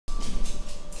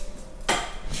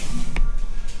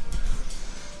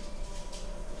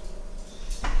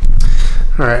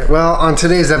All right, well, on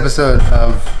today's episode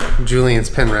of Julian's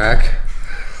Pin Rack,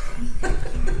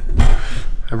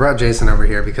 I brought Jason over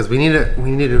here because we need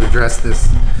to address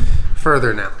this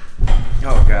further now.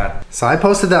 Oh God. So I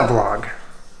posted that vlog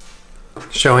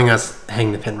showing us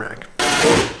hang the pin rack.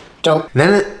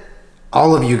 Then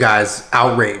all of you guys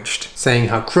outraged, saying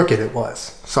how crooked it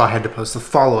was. So I had to post a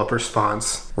follow-up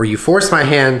response where you forced my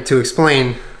hand to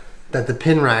explain that the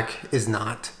pin rack is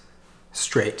not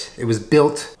straight. It was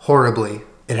built horribly.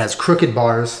 It has crooked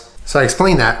bars. So I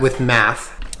explained that with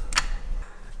math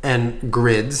and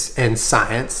grids and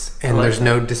science, and there's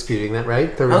no disputing that,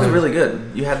 right? That was really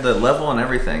good. You had the level and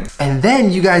everything. And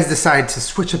then you guys decide to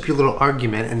switch up your little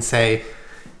argument and say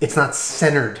it's not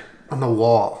centered on the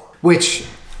wall, which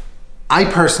I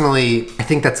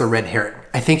think that's a red herring.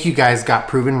 I think you guys got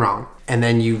proven wrong, and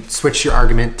then you switched your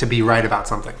argument to be right about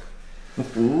something.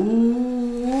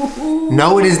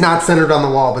 No, it is not centered on the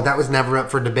wall, but that was never up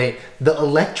for debate. The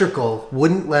electrical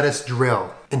wouldn't let us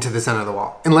drill into the center of the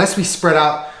wall unless we spread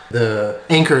out the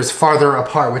anchors farther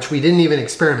apart, which we didn't even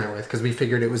experiment with because we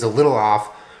figured it was a little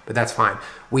off, but that's fine.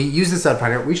 We use the stud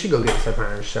finder. We should go get the stud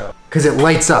finder to show because it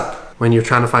lights up when you're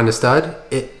trying to find a stud.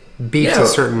 It beeps a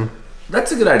certain...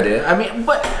 That's a good idea. I mean,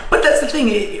 but that's the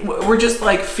thing. We're just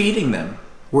like feeding them.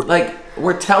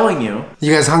 We're telling you.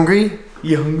 You guys hungry?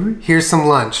 You hungry? Here's some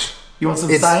lunch. You want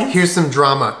some science? Here's some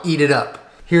drama. Eat it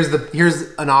up. Here's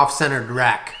an off-centered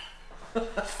rack.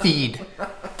 Feed.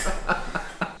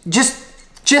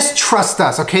 Just trust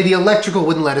us, okay? The electrical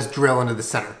wouldn't let us drill into the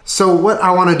center. So what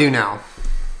I want to do now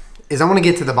is I want to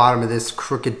get to the bottom of this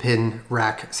crooked pin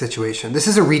rack situation. This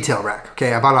is a retail rack,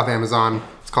 okay? I bought it off Amazon.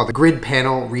 It's called the Grid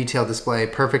Panel Retail Display,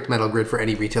 perfect metal grid for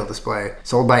any retail display,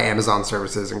 sold by Amazon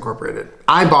Services Incorporated.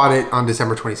 I bought it on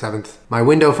December 27th. My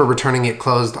window for returning it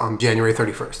closed on January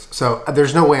 31st. So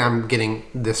there's no way I'm getting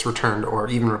this returned or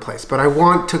even replaced, but I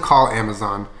want to call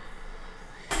Amazon.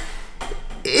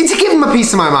 It's giving them a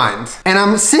piece of my mind. And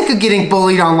I'm sick of getting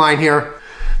bullied online here.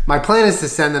 My plan is to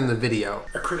send them the video,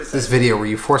 this video where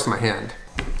you force my hand.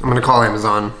 I'm gonna call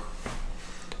Amazon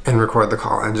and record the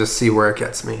call and just see where it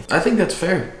gets me. I think that's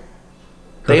fair.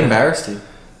 They embarrassed you.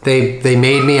 They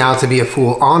made me out to be a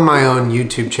fool on my own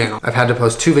YouTube channel. I've had to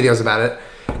post 2 videos about it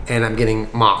and I'm getting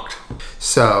mocked.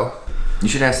 So. You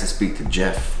should ask to speak to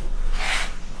Jeff.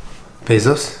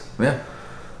 Bezos? Yeah.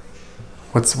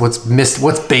 What's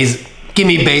Bezos? Give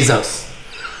me Bezos.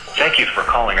 Thank you for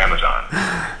calling Amazon.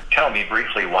 Tell me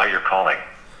briefly why you're calling.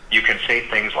 You can say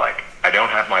things like, I don't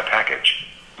have my package,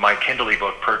 my Kindle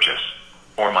ebook purchase,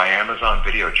 or my Amazon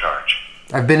video charge.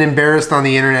 I've been embarrassed on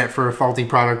the internet for a faulty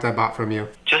product I bought from you.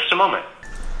 Just a moment.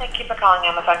 Thank you for calling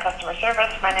Amazon customer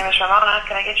service. My name is Ramona.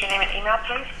 Can I get your name and email,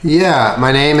 please? Yeah,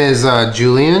 my name is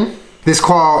Julien. This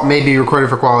call may be recorded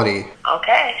for quality.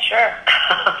 Okay, sure.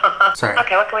 Sorry.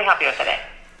 Okay, what can we help you with today?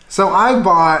 So I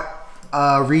bought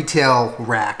a retail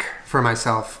rack for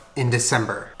myself in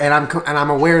December, and I'm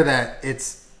aware that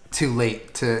it's too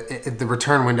late the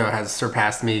return window has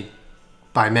surpassed me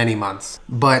by many months.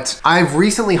 But I've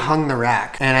recently hung the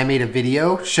rack, and I made a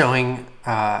video showing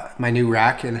my new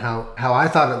rack and how I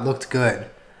thought it looked good.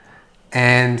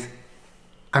 And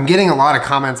I'm getting a lot of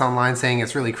comments online saying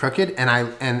it's really crooked, and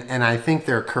I think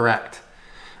they're correct.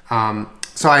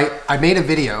 So I made a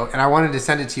video and I wanted to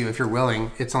send it to you if you're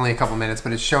willing. It's only a couple minutes,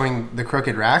 but it's showing the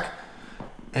crooked rack.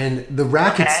 And the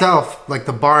rack itself, like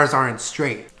the bars aren't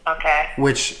straight. Okay.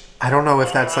 Which I don't know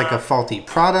if that's like a faulty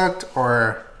product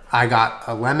or I got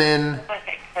a lemon.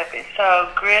 Okay, so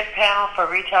grid panel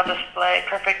for retail display,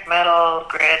 perfect metal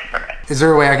grid for... Is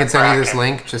there a way I can send you this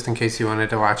link just in case you wanted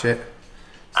to watch it?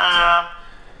 I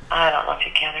don't know if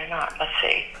you can or not. Let's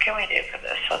see. What can we do for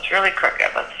this? So it's really crooked.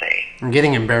 Let's see. I'm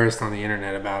getting embarrassed on the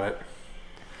internet about it.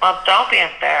 Well, don't be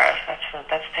embarrassed.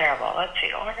 That's terrible. Let's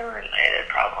see. Order related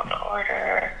problem with the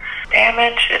order.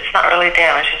 Damage? It's not really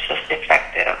damage. It's just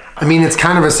defective. I mean, it's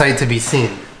kind of a sight to be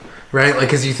seen, right? Like,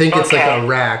 cause you think it's like a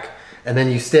rack, and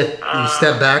then you step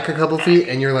back a couple feet,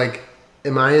 and you're like,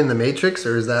 am I in the Matrix,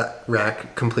 or is that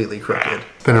rack completely crooked?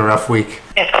 It's been a rough week.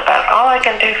 Yes, about all I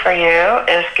can do for you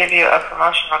is give you a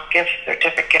promotional gift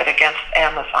certificate against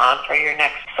Amazon for your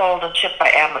next sold and shipped by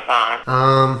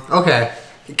Amazon. Okay.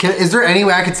 Is there any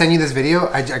way I could send you this video?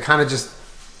 I kind of just,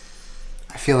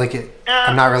 I feel like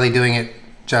I'm not really doing it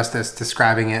justice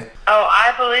describing it. Oh,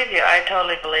 I believe you. I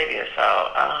totally believe you.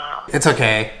 So, it's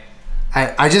okay.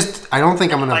 I don't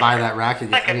think I'm going to buy that rack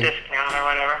again. Like a discount or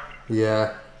whatever.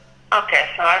 Yeah. Okay,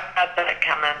 so I've got that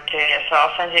coming to you. So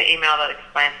I'll send you an email that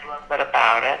explains a little bit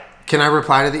about it. Can I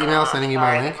reply to the email sending you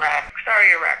my link? Sorry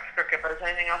your rack's crooked, but is there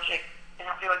anything else you Can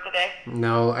I help you with today?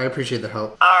 No, I appreciate the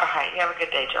help. All right. You have a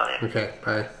good day, Julian. Okay,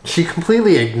 bye. She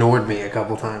completely ignored me a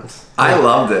couple times. I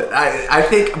loved it. I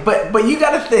think, but you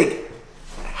got to think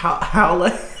how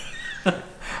like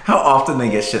how often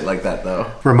they get shit like that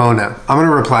though. Ramona. I'm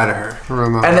gonna reply to her.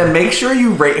 Ramona. And then make sure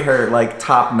you rate her like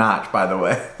top notch. By the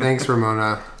way. Thanks,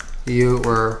 Ramona. You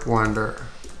were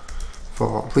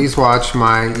wonderful. Please watch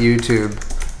my YouTube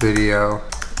video.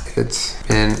 It's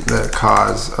been the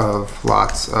cause of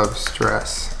lots of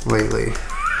stress lately.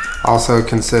 Also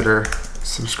consider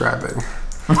subscribing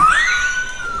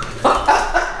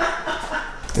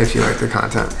if you like the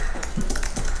content.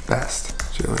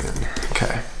 Best, Julien.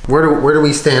 Okay. Where do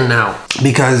we stand now?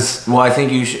 Because Well, I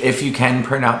think you should, if you can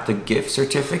print out the gift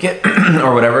certificate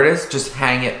or whatever it is, just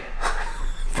hang it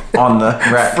on the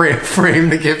rack. frame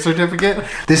the gift certificate.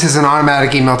 This is an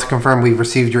automatic email to confirm we've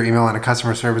received your email and a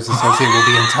customer service associate will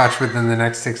be in touch within the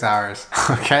next 6 hours.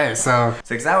 Okay, so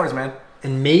 6 hours, man.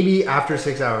 and maybe after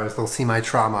 6 hours they'll see my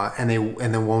trauma and they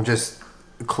won't just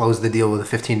close the deal with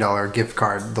a $15 gift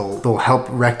card. They'll help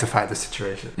rectify the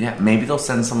situation. Yeah, maybe they'll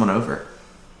send someone over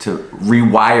to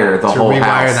rewire the whole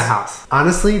house. Rewire the house.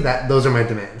 Honestly, those are my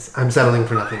demands. I'm settling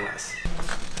for nothing less.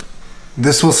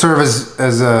 This will serve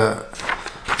as a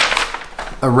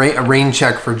rain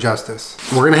check for justice.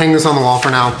 We're gonna hang this on the wall for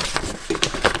now.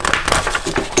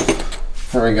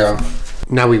 There we go.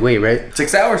 Now we wait, right?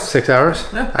 6 hours. 6 hours?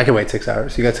 Yeah. I can wait 6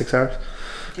 hours. You got 6 hours?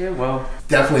 Yeah, well.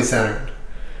 Definitely centered.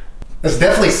 That's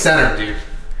definitely centered, dude.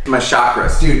 My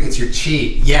chakras. Dude, it's your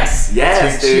chi. Yes.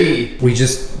 Yes, it's your chi.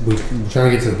 We're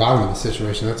trying to get to the bottom of the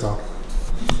situation, that's all.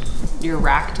 You're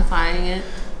rectifying it?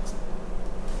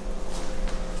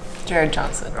 Jared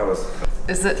Johnson.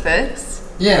 Is it fixed?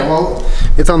 Yeah, well,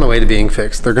 it's on the way to being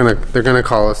fixed. They're gonna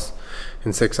call us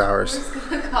in 6 hours. Who's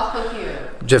gonna call you?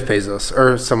 Jeff Bezos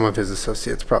or some of his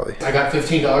associates, probably. I got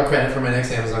 $15 credit for my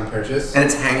next Amazon purchase. And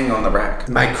it's hanging on the rack.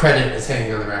 My credit is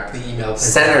hanging on the rack. The email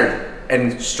Centered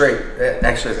and straight.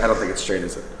 Actually, I don't think it's straight,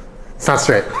 is it? It's not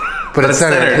straight, but it's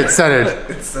centered. It's centered.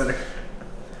 It's centered.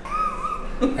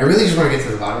 I really just want to get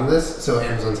to the bottom of this, so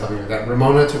Amazon's helping me with that.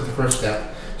 Ramona took the first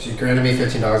step. She granted me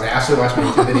 $15. I asked her to watch my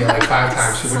YouTube video like 5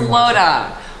 times. She wouldn't watch Slow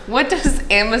down. What does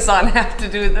Amazon have to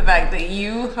do with the fact that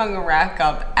you hung a rack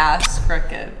up ass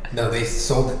crooked? No, they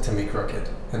sold it to me crooked,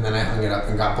 and then I hung it up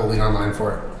and got bullied online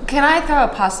for it. Can I throw a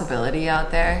possibility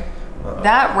out there?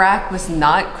 That rack was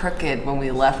not crooked when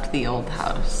we left the old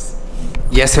house.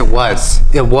 Yes, it was.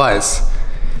 It was.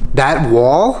 That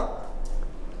wall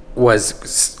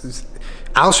was...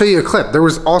 I'll show you a clip. There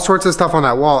was all sorts of stuff on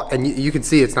that wall, and you can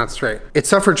see it's not straight. It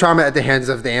suffered trauma at the hands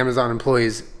of the Amazon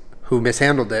employees who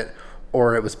mishandled it,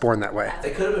 or it was born that way. They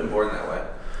could have been born that way.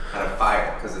 Out of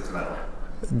fire, because it's metal.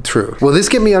 True. Will this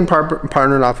get me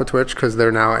unpartnered off of Twitch because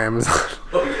they're now Amazon?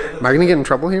 Am I going to get in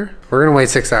trouble here? We're going to wait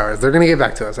 6 hours. They're going to get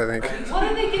back to us, I think. What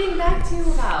are they getting back to you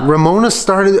about? Ramona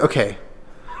started... Okay.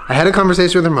 I had a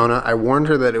conversation with Ramona. I warned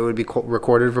her that it would be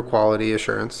recorded for quality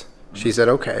assurance. She said,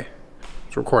 okay.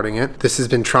 It's recording it. This has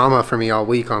been trauma for me all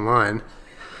week online.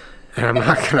 And I'm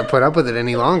not going to put up with it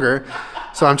any longer.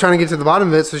 So I'm trying to get to the bottom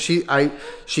of it. So she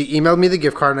emailed me the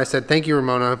gift card and I said, thank you,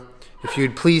 Ramona. If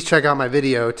you'd please check out my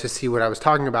video to see what I was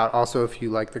talking about. Also, if you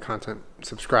like the content,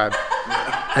 subscribe.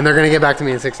 And they're going to get back to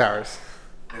me in 6 hours.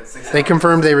 They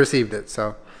confirmed they received it,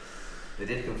 so. They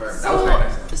did confirm. That was very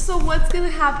nice. So what's gonna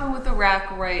happen with the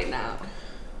rack right now?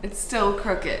 It's still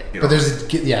crooked. But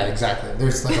there's, yeah, exactly.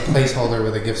 There's like a placeholder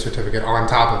with a gift certificate on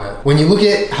top of it. When you look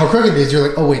at how crooked it is, you're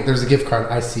like, oh wait, there's a gift card.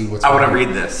 I see what's I going want on. to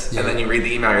read this. Yeah. And then you read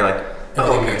the email, you're like,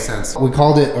 Everything okay. makes sense. We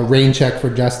called it a rain check for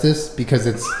justice because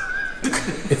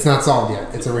it's not solved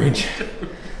yet. It's a rain check.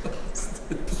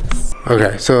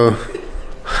 Okay, so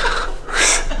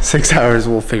 6 hours,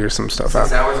 we'll figure some stuff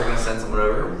 6 out. hours, they're going to send someone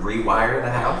over, rewire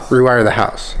the house, Rewire the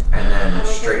house. and then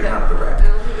straighten out the I rack.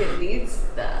 don't think it needs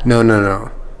that. No, no,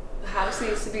 no. The house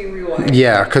needs to be rewired.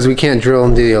 Yeah, because we can't drill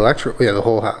into the electrical. Yeah, the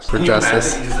whole house for Can you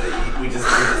justice. imagine we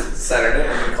just centered it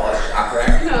and we call it shock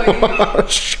rack? No,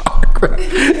 Chakra.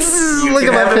 You Look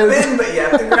can at have my a pins. pin, but you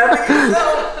have to grab it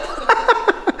yourself.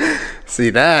 See,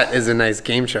 that is a nice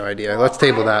game show idea. Let's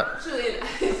table that. Actually, I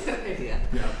have an idea.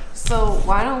 So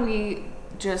why don't we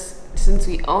just, since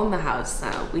we own the house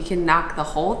now, we can knock the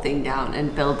whole thing down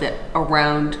and build it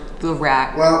around the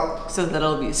rack. Well, so that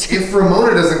it'll be if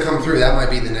Ramona doesn't come through, that might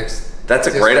be the next. That's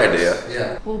a great idea.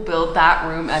 Yeah. We'll build that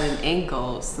room at an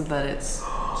angle so that it's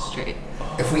straight.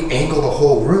 If we angle the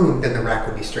whole room, then the rack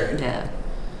would be straight. Yeah.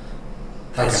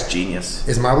 That's Okay. genius.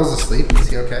 Is Marbles asleep? Is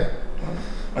he okay?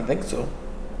 I think so.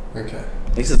 Okay.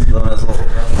 He's just living his little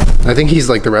problem. I think he's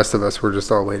like the rest of us. We're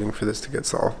just all waiting for this to get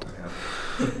solved.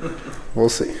 We'll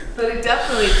see. But it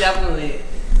definitely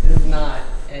is not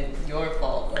your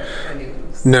fault or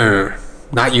anyone's. No,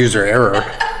 not user error.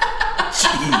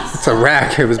 Jeez. It's a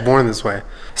rack. It was born this way.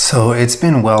 So it's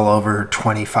been well over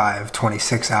 25,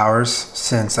 26 hours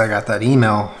since I got that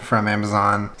email from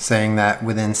Amazon saying that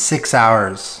within 6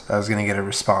 hours I was going to get a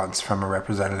response from a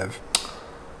representative.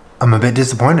 I'm a bit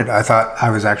disappointed. I thought I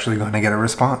was actually going to get a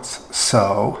response.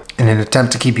 So in an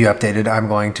attempt to keep you updated, I'm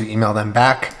going to email them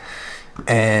back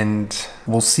and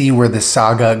we'll see where the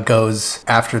saga goes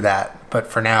after that. But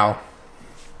for now,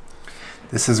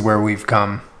 this is where we've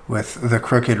come with the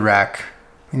Crooked Rack.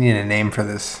 We need a name for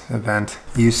this event.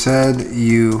 You said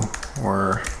you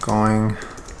were going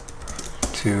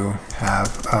to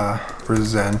have a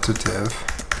representative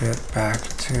get back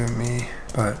to me,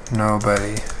 but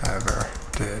nobody ever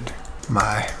did.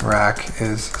 My rack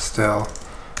is still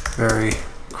very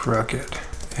crooked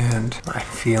and my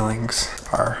feelings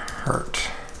are hurt.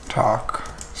 Talk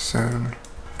soon,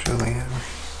 Julien.